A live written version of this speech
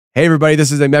Hey everybody,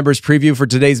 this is a members preview for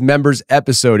today's members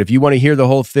episode. If you want to hear the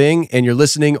whole thing and you're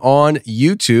listening on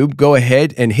YouTube, go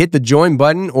ahead and hit the join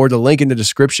button or the link in the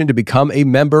description to become a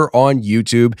member on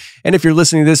YouTube. And if you're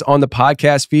listening to this on the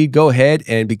podcast feed, go ahead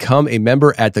and become a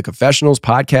member at the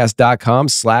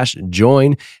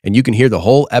confessionalspodcast.com/join, and you can hear the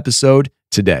whole episode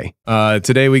today.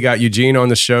 Today we got Eugene on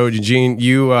the show. Eugene,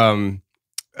 you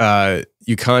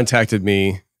contacted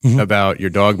me about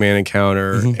your dogman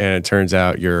encounter, and it turns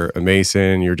out you're a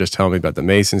Mason. You're just telling me about the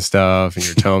Mason stuff, and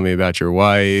you're telling me about your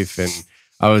wife, and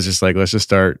I was just like, let's just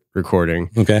start recording.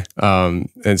 Okay.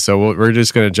 And so we're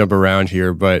just going to jump around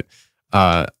here, but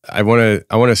I want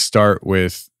to start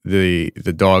with the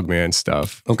dogman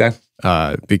stuff. Okay.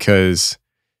 Because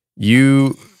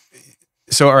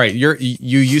all right, you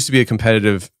used to be a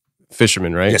competitive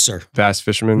fisherman, right? Yes, sir. Bass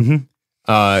fisherman.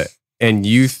 And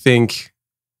you think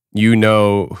you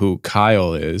know who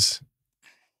Kyle is?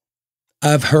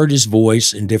 I've heard his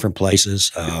voice in different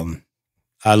places.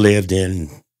 I lived in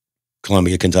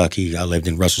Columbia, Kentucky. I lived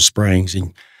in Russell Springs,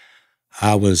 and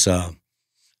I was an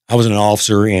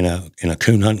officer in a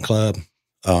coon hunting club.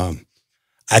 I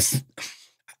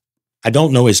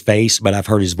don't know his face, but I've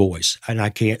heard his voice, and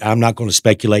I'm not going to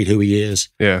speculate who he is.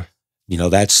 Yeah,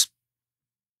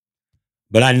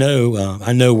 but I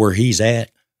know where he's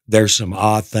at. There's some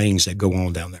odd things that go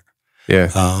on down there. Yeah.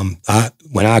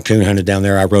 When I coon hunted down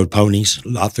there, I rode ponies a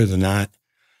lot through the night.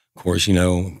 Of course,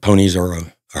 ponies are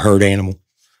a herd animal.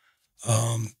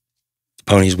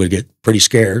 Ponies would get pretty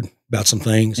scared about some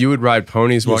things. You would ride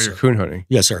ponies while you're coon hunting?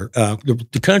 Yes, sir.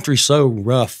 The country's so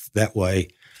rough that way.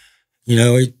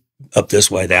 Up this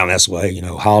way, down this way,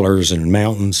 hollers and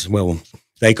mountains. Well,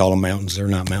 they call them mountains. They're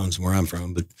not mountains where I'm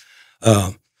from, but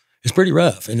it's pretty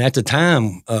rough. And at the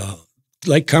time,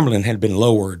 Lake Cumberland had been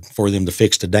lowered for them to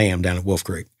fix the dam down at Wolf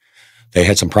Creek. They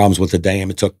had some problems with the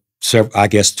dam. It took 2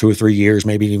 or 3 years,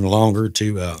 maybe even longer,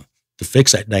 to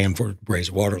fix that dam to raise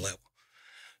the water level.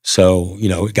 So,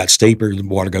 it got steeper. The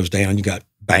water goes down. You got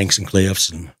banks and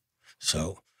cliffs. And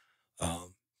so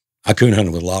I coon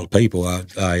hunted with a lot of people. I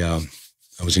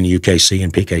was in the UKC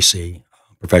and PKC,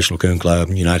 Professional Coon Club,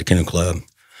 and United Coon Club.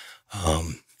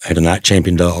 I had a night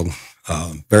champion dog,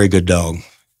 very good dog.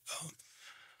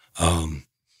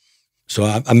 So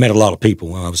I met a lot of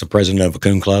people. I was the president of a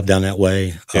coon club down that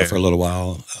way for a little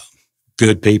while.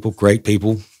 Good people, great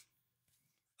people.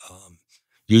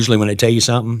 Usually when they tell you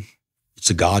something, it's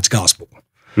the God's gospel.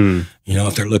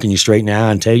 If they're looking you straight in the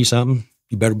eye and tell you something,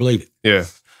 you better believe it. Yeah.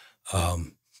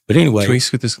 But anyway. Can we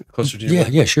scoot this closer to you?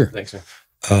 Yeah, sure. Thanks, man.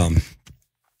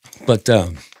 But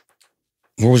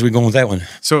where was we going with that one?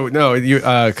 So, no,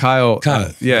 Kyle.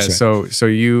 Kyle. Yeah, right. so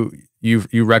you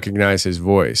recognize his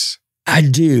voice. I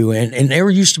do, and there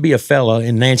used to be a fella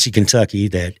in Nancy, Kentucky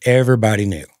that everybody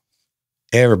knew.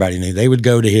 Everybody knew. They would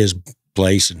go to his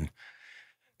place and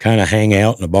kind of hang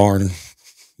out in the barn.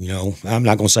 I'm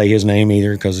not going to say his name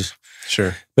either because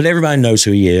sure, but everybody knows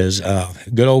who he is.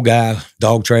 Good old guy,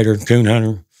 dog trader, coon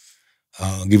hunter.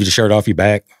 Give you the shirt off your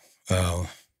back.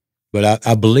 But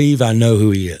I believe I know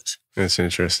who he is. That's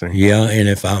interesting. Yeah, and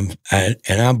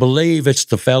I believe it's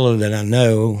the fellow that I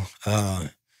know.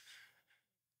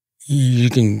 You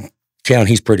can count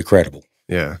he's pretty credible.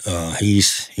 Yeah.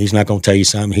 He's not going to tell you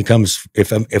something. He comes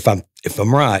if I'm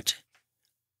right.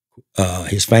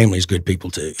 His family's good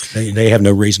people too. They have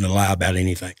no reason to lie about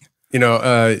anything.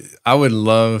 I would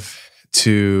love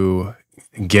to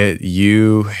get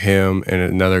you, him, and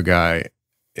another guy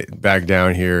back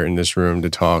down here in this room to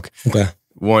talk. Okay.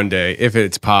 One day, if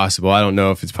it's possible. I don't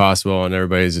know if it's possible on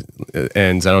everybody's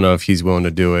ends. I don't know if he's willing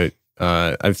to do it.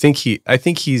 I think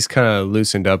he's kind of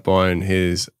loosened up on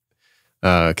his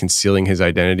concealing his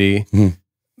identity,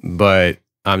 but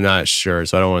I'm not sure,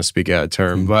 so I don't want to speak out of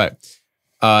term. But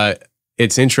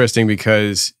it's interesting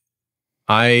because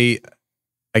I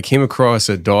came across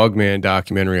a Dogman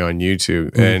documentary on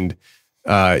YouTube, and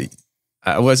I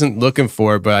wasn't looking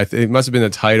for it, but it must have been the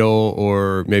title,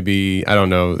 or maybe, I don't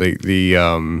know,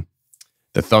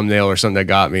 the thumbnail or something that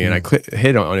got me, and I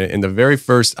hit on it. And the very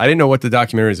first, I didn't know what the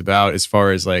documentary is about as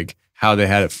far as like how they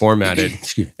had it formatted.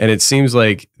 And it seems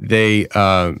like they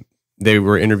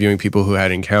were interviewing people who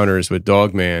had encounters with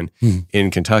Dogman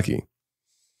in Kentucky.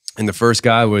 And the first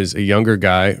guy was a younger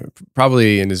guy,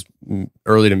 probably in his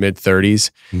early to mid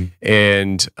 30s.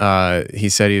 And he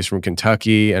said he was from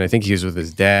Kentucky, and I think he was with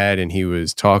his dad, and he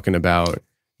was talking about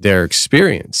their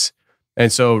experience. And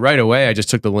so right away, I just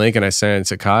took the link and I sent it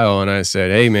to Kyle, and I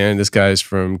said, hey man, this guy's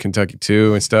from Kentucky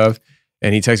too and stuff.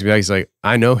 And he texted me back, he's like,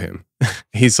 I know him.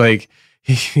 He's like,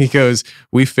 he goes,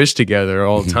 we fish together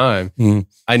all the time.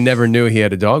 I never knew he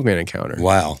had a dogman encounter.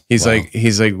 Wow. He's like,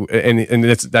 and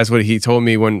that's what he told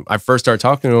me when I first started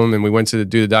talking to him and we went to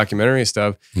do the documentary and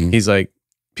stuff. He's like,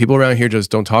 people around here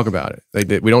just don't talk about it.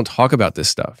 Like, we don't talk about this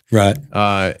stuff. Right.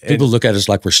 People look at us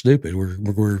like we're stupid.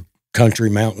 We're country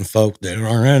mountain folk that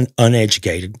are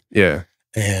uneducated. Yeah.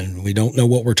 And we don't know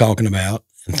what we're talking about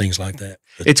and things like that.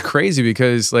 But it's crazy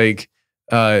because like,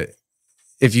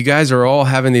 if you guys are all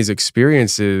having these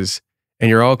experiences and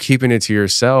you're all keeping it to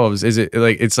yourselves, is it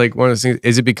like, it's like one of those things,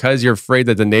 is it because you're afraid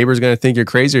that the neighbor's going to think you're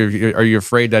crazy, or are you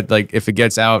afraid that like if it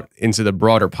gets out into the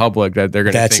broader public that they're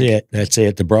going to think? That's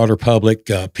it. The broader public,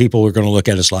 people are going to look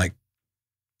at us like,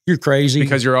 you're crazy.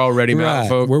 Because you're already mountain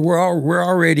folk. We're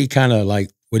already kind of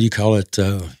like, what do you call it,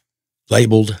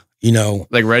 labeled, you know.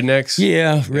 Like rednecks?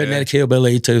 Yeah, redneck,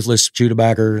 hillbilly, toothless, chew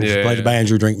tobacco, play the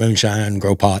banjo, drink moonshine,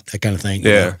 grow pot, that kind of thing. You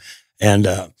know? And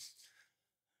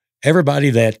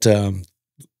everybody that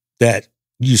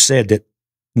you said that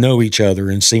know each other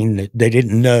and seen that they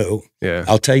didn't know,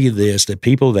 I'll tell you this, that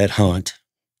people that hunt,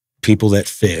 people that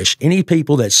fish, any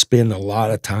people that spend a lot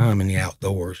of time in the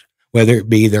outdoors, whether it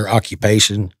be their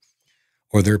occupation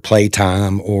or their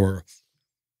playtime or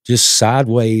just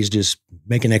sideways, just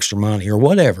making extra money or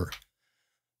whatever,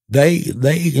 they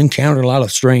encounter a lot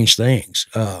of strange things.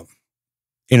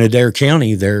 In Adair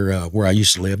County, there where I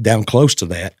used to live, down close to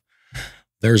that,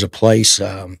 there's a place,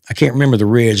 I can't remember the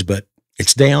ridge, but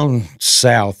it's down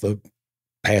south of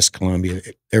past Columbia.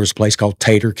 There was a place called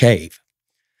Tater Cave.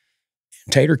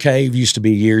 And Tater Cave used to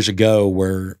be years ago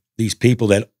where these people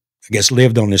that I guess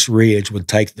lived on this ridge would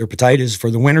take their potatoes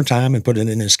for the wintertime and put it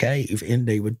in this cave, and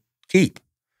they would keep.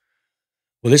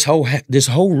 Well, this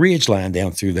whole ridge line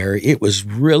down through there, it was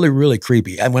really, really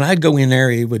creepy. And when I'd go in there,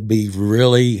 it would be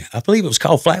really, I believe it was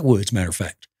called Flatwoods, matter of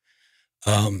fact.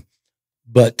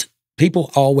 But people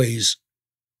always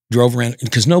drove around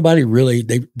because nobody really,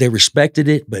 they respected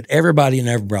it, but everybody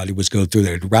was going through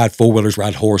there to ride four-wheelers,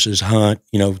 ride horses, hunt,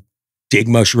 you know, dig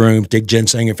mushrooms, dig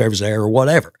ginseng if it was there or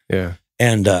whatever. Yeah.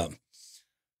 And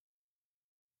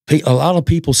a lot of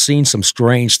people seen some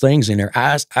strange things in there.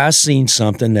 I seen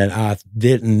something that I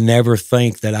didn't never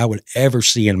think that I would ever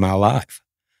see in my life.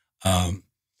 I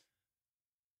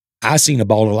seen a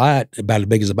ball of light about as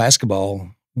big as a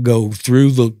basketball go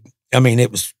through the, I mean,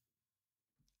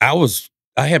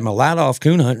 I had my light off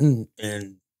coon hunting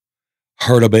and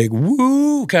heard a big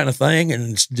woo kind of thing.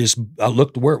 And it's just, I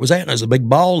looked where it was at and there's a big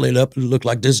ball lit up. It looked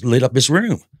like this lit up this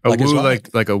room. A woo,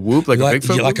 like a whoop, like a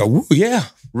Bigfoot like a woo, yeah.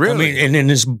 Really? I mean, and then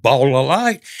this ball of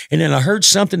light. And then I heard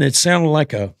something that sounded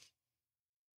like a,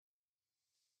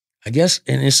 I guess,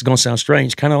 and this is going to sound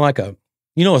strange, kind of like a,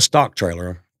 you know, a stock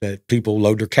trailer that people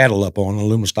load their cattle up on, an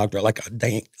aluminum stock trailer,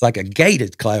 like a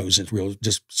gated close. It's real,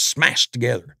 just smashed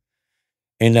together.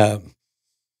 And of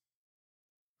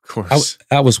course,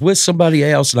 I was with somebody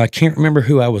else, and I can't remember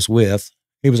who I was with.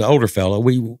 He was an older fellow.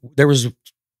 There was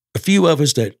a few of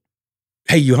us that,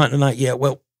 hey, you hunting tonight? Yeah,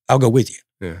 well, I'll go with you.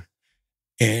 Yeah.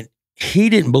 And he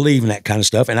didn't believe in that kind of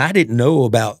stuff, and I didn't know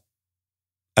about.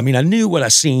 I mean, I knew what I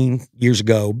seen years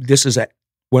ago. This is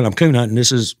when I'm coon hunting.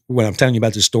 This is when I'm telling you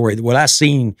about this story. What I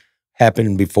seen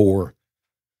happened before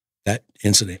that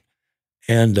incident,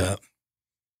 and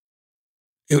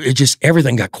it just,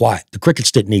 everything got quiet. The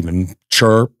crickets didn't even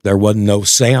chirp. There wasn't no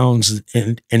sounds.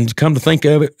 And come to think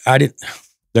of it,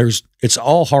 it's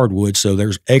all hardwood. So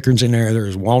there's acorns in there.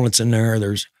 There's walnuts in there.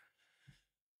 We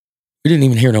didn't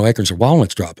even hear no acorns or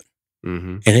walnuts dropping.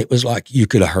 Mm-hmm. And it was like, you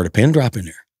could have heard a pin drop in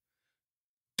there.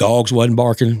 Dogs wasn't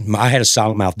barking. I had a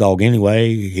silent mouth dog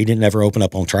anyway. He didn't ever open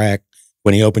up on track.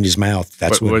 When he opened his mouth,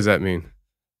 what does that mean?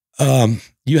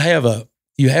 You have a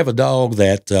dog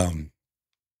that,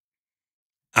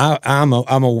 I'm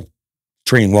a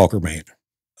trained walker man.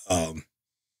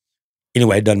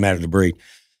 Anyway, it doesn't matter the breed.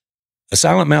 A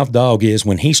silent mouth dog is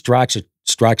when he strikes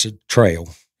a trail,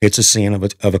 it's a scent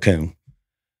of a coon.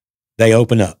 They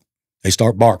open up, they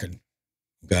start barking,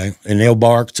 okay, and they'll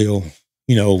bark till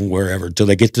wherever till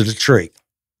they get to the tree,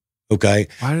 okay.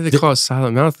 Why do they call it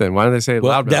silent mouth then? Why do they say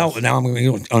loud mouth? Now I'm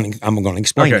going to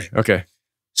explain. Okay, okay.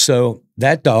 So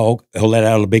that dog, he'll let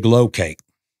out a big locate,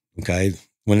 okay.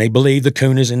 When they believe the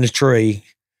coon is in the tree,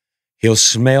 he'll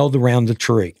smell around the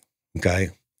tree, okay?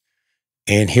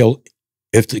 And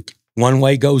if the one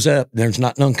way goes up, there's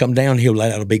not none come down, he'll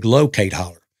let out a big locate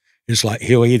holler. It's like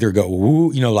he'll either go,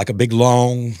 woo, like a big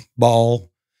long ball,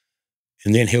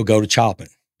 and then he'll go to chopping.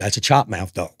 That's a chop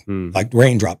mouth dog, like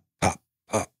raindrop, pop,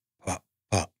 pop, pop,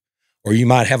 pop. Or you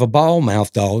might have a ball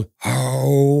mouth dog,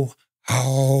 oh,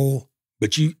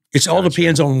 but it all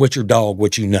depends on what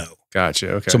you know.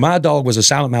 Gotcha. Okay. So my dog was a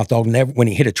silent mouth dog. When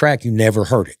he hit a track, you never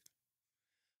heard it.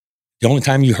 The only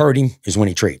time you heard him is when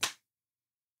he treed.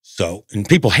 So, and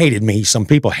people hated me. Some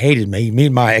people hated me. Me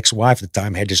and my ex-wife at the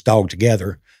time had this dog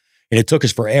together, and it took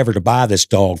us forever to buy this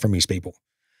dog from these people.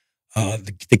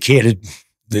 The kid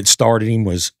that started him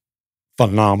was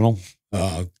phenomenal,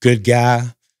 good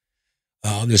guy.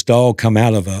 This dog come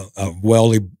out of a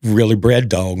really bred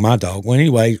dog, my dog. Well,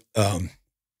 anyway,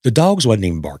 the dogs wasn't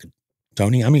even barking,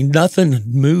 Tony. I mean, nothing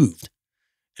moved.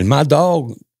 And my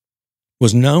dog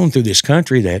was known through this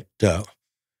country that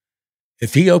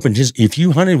if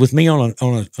you hunted with me on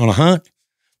a hunt,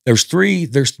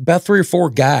 there's about 3 or 4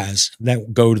 guys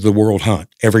that go to the world hunt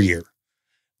every year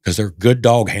because they're good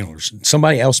dog handlers.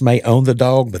 Somebody else may own the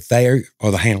dog, but they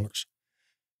are the handlers.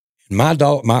 And my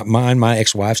dog, my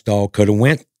ex-wife's dog could have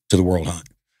went to the world hunt.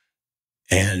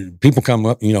 And people come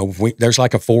up, there's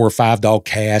like a 4 or 5 dog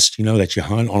cast, that you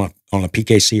hunt on a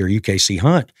PKC or UKC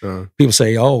hunt. People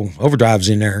say, "Oh, Overdrive's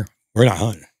in there. We're not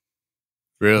hunting.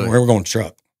 Really? We're going to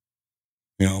truck.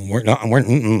 We're not.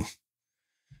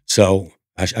 So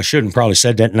I shouldn't probably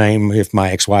said that name. If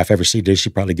my ex-wife ever see this,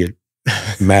 she'd probably get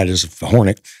mad as a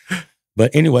hornet.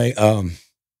 But anyway,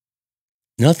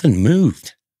 nothing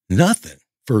moved. Nothing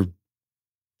for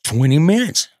 20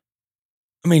 minutes.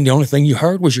 I mean, the only thing you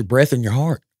heard was your breath in your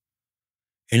heart.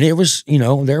 And it was,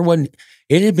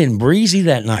 it had been breezy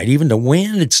that night. Even the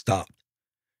wind had stopped.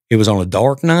 It was on a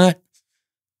dark night.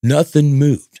 Nothing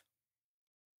moved.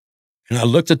 And I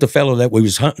looked at the fellow that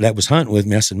was hunting with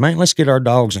me. I said, "Man, let's get our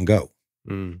dogs and go."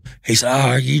 He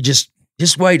said, "You just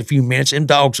wait a few minutes and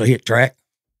dogs will hit track."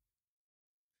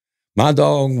 My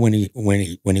dog, when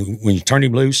you turned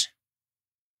him loose,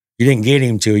 you didn't get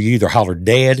him till you either hollered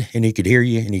dead and he could hear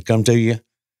you and he'd come to you,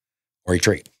 or he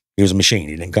treat. He was a machine.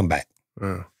 He didn't come back.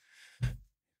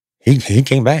 He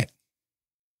came back.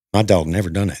 My dog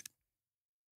never done that.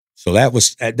 So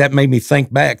that made me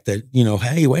think back that,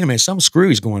 hey, wait a minute, something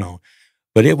screwy's going on.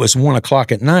 But it was 1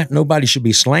 o'clock at night. Nobody should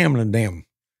be slamming a damn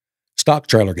stock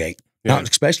trailer gate, not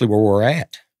especially where we're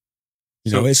at.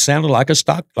 It sounded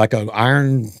like an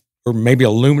iron or maybe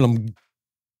aluminum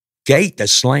gate that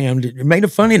slammed. It made a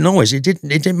funny noise. It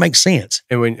didn't make sense.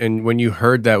 And when you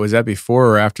heard that, was that before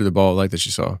or after the ball of light that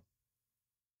you saw?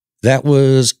 That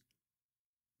was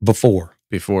before.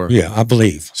 Before. Yeah, I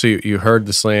believe. So you heard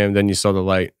the slam, then you saw the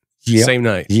light. Yep. Same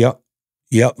night. Yep.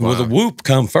 Wow. Well, the whoop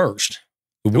come first.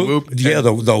 The whoop. Yeah,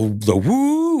 the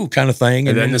woo kind of thing.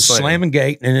 And then the slamming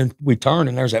gate. And then we turned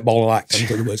and there's that ball of light coming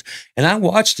through the woods. And I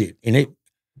watched it. And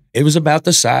it was about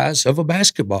the size of a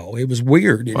basketball. It was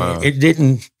weird. And it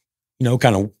didn't,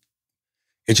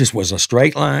 it just was a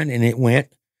straight line and it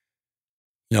went,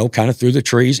 kind of through the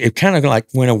trees. It kind of like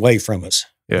went away from us.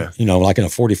 Yeah. Like in a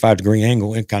 45-degree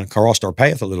angle and kind of crossed our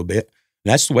path a little bit.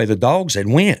 And that's the way the dogs had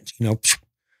went,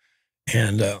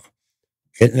 And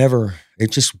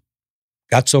it just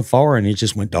got so far and it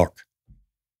just went dark.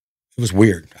 It was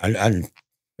weird. That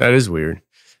is weird.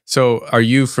 So are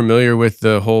you familiar with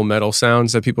the whole metal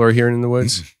sounds that people are hearing in the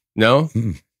woods? Mm-mm. No?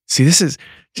 Mm-mm. See, this is,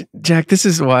 Jack, this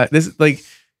is why,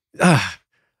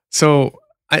 so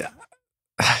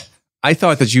I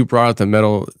thought that you brought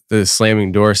out the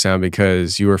slamming door sound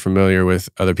because you were familiar with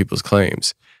other people's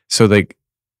claims. So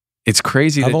it's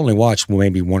crazy. I've only watched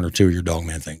maybe 1 or 2 of your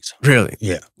Dogman things. Really?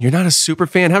 Yeah. You're not a super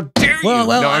fan? How dare you? I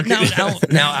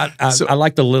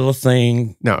like the little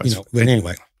thing. No, but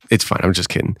anyway. It's fine. I'm just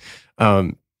kidding.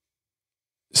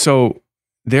 So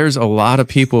there's a lot of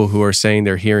people who are saying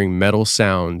they're hearing metal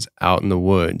sounds out in the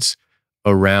woods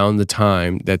around the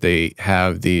time that they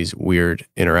have these weird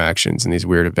interactions and these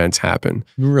weird events happen.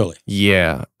 Really?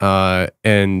 Yeah.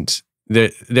 And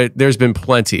there's been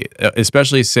plenty,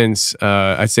 especially since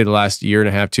I'd say the last 1.5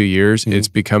 years, 2 years, it's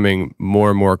becoming more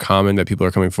and more common that people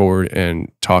are coming forward and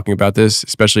talking about this,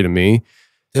 especially to me.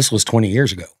 This was 20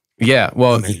 years ago. Yeah.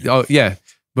 Well, yeah.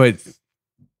 But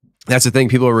that's the thing.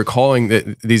 People are recalling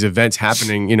that these events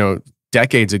happening,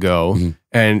 decades ago,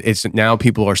 and it's now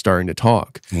people are starting to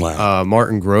talk. Wow.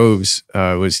 Martin Groves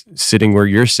was sitting where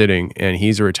you're sitting, and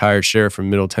he's a retired sheriff from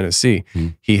Middle Tennessee.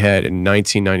 He had in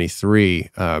 1993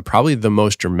 probably the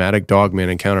most dramatic dogman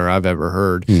encounter I've ever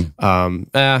heard.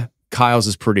 Kyle's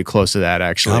is pretty close to that,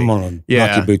 actually. I'm gonna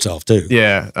knock your boots off too.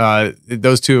 Yeah,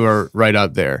 those two are right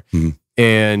up there.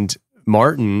 And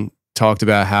Martin talked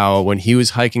about how when he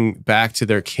was hiking back to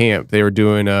their camp, they were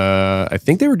doing I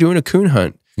think they were doing a coon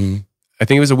hunt. I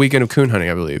think it was a weekend of coon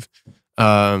hunting, I believe.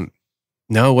 No,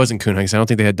 it wasn't coon hunting. I don't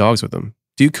think they had dogs with them.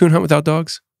 Do you coon hunt without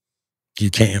dogs?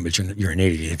 You can, but you're an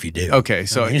idiot if you do. Okay,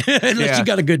 so unless you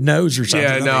got a good nose or something.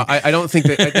 Yeah, no, I don't think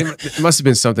that. It must have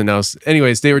been something else.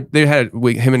 Anyways, they had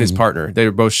him and his partner. They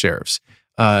were both sheriffs,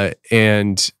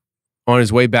 and on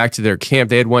his way back to their camp,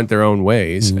 they had went their own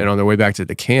ways, and on their way back to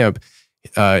the camp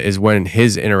is when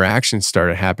his interactions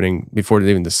started happening before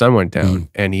even the sun went down,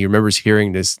 and he remembers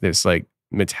hearing this like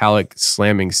metallic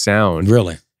slamming sound.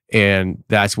 Really? And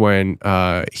that's when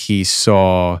he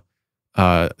saw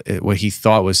what he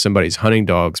thought was somebody's hunting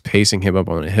dogs pacing him up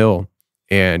on a hill,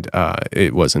 and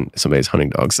it wasn't somebody's hunting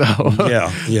dogs. So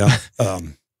yeah.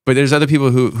 But there's other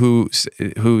people who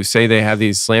say they have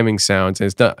these slamming sounds,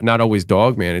 and it's not always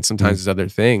dog man. It's sometimes it's other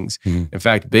things. In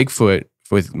fact, Bigfoot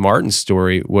with Martin's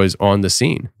story was on the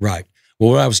scene. Right.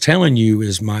 Well, what I was telling you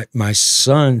is my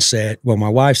son said, well, my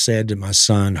wife said to my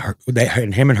son,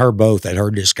 him and her both had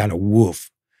heard this kind of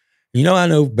woof. You know, I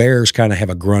know bears kind of have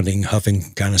a grunting,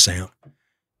 huffing kind of sound.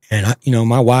 And,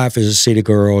 my wife is a city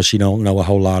girl. She don't know a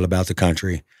whole lot about the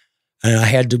country. And I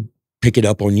had to pick it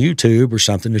up on YouTube or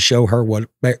something to show her what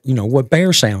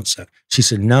bear sounds. She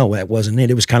said, no, that wasn't it.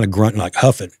 It was kind of grunting like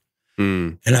huffing.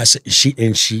 And I said,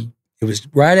 it was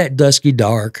right at dusky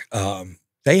dark.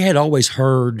 They had always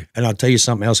heard, and I'll tell you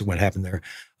something else that what happened there.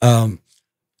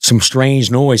 Some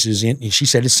strange noises. And she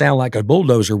said it sounded like a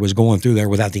bulldozer was going through there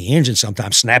without the engine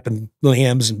sometimes, snapping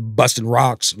limbs and busting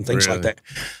rocks and things like that.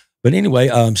 But anyway,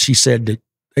 she said that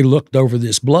they looked over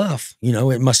this bluff.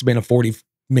 It must have been a 40,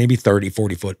 maybe 30,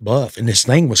 40-foot bluff. And this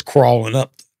thing was crawling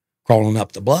up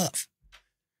the bluff.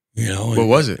 What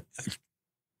was it?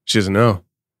 She doesn't know.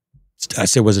 I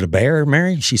said, was it a bear,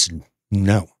 Mary? She said,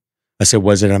 no. I said,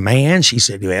 was it a man? She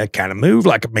said, yeah, it kind of moved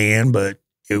like a man, but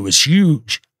it was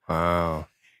huge. Wow.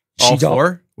 All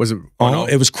four? Was it?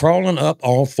 It was crawling up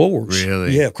all fours.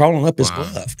 Really? Yeah, crawling up his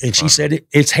bluff. And she said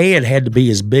its head had to be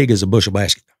as big as a bushel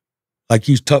basket. Like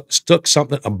you stuck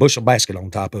a bushel basket on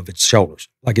top of its shoulders.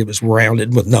 Like it was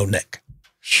rounded with no neck.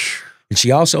 And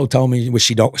she also told me,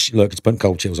 look, it's putting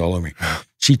cold chills all over me.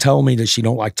 She told me that she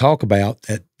don't like talk about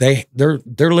that their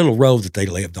little road that they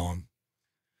lived on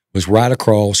was right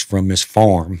across from this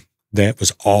farm that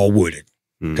was all wooded.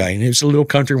 Okay. And it was a little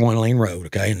country 1-lane road.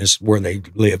 Okay. And this is where they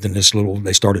lived in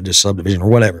they started this subdivision or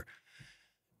whatever.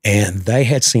 And they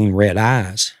had seen red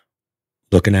eyes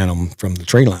looking at them from the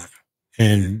tree line.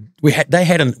 And when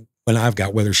I've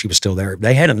got whether she was still there,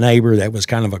 they had a neighbor that was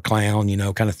kind of a clown,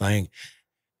 kind of thing.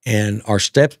 And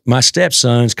my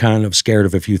stepson's kind of scared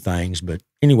of a few things, but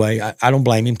anyway, I don't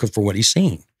blame him for what he's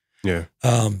seen. Yeah.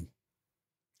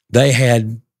 They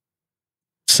had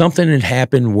something had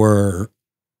happened where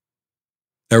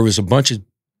there was a bunch of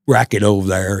racket over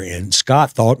there, and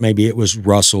Scott thought maybe it was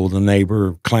Russell, the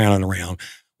neighbor, clowning around.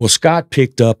 Well, Scott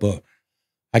picked up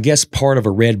part of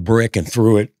a red brick and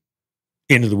threw it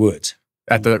into the woods.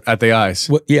 At the eyes?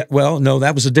 Well, yeah. Well, no,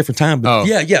 that was a different time. But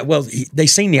yeah. Well, they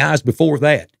seen the eyes before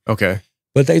that. Okay.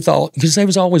 But they thought, because there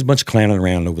was always a bunch of clowning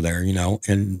around over there,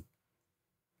 and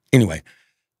anyway,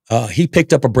 he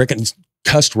picked up a brick and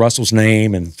cussed Russell's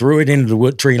name and threw it into the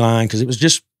wood tree line because it was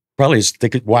just probably as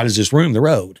thick, wide as this room, the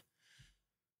road.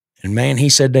 And man, he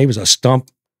said there was a stump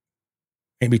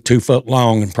maybe 2 foot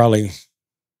long and probably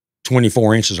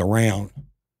 24 inches around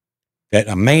that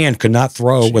a man could not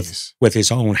throw with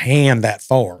his own hand that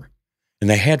far. And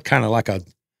they had kind of like a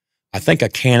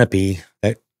canopy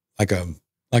that like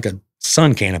a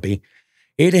sun canopy.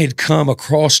 It had come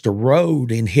across the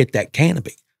road and hit that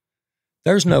canopy.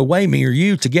 There's no way me or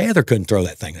you together couldn't throw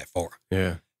that thing that far.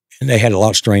 Yeah. And they had a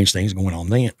lot of strange things going on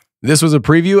then. This was a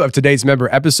preview of today's member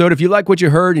episode. If you like what you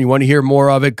heard and you want to hear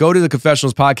more of it, go to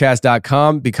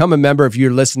theconfessionalspodcast.com. Become a member if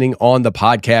you're listening on the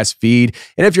podcast feed.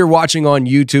 And if you're watching on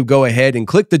YouTube, go ahead and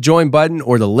click the join button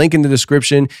or the link in the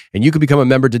description, and you can become a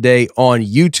member today on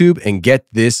YouTube and get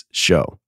this show.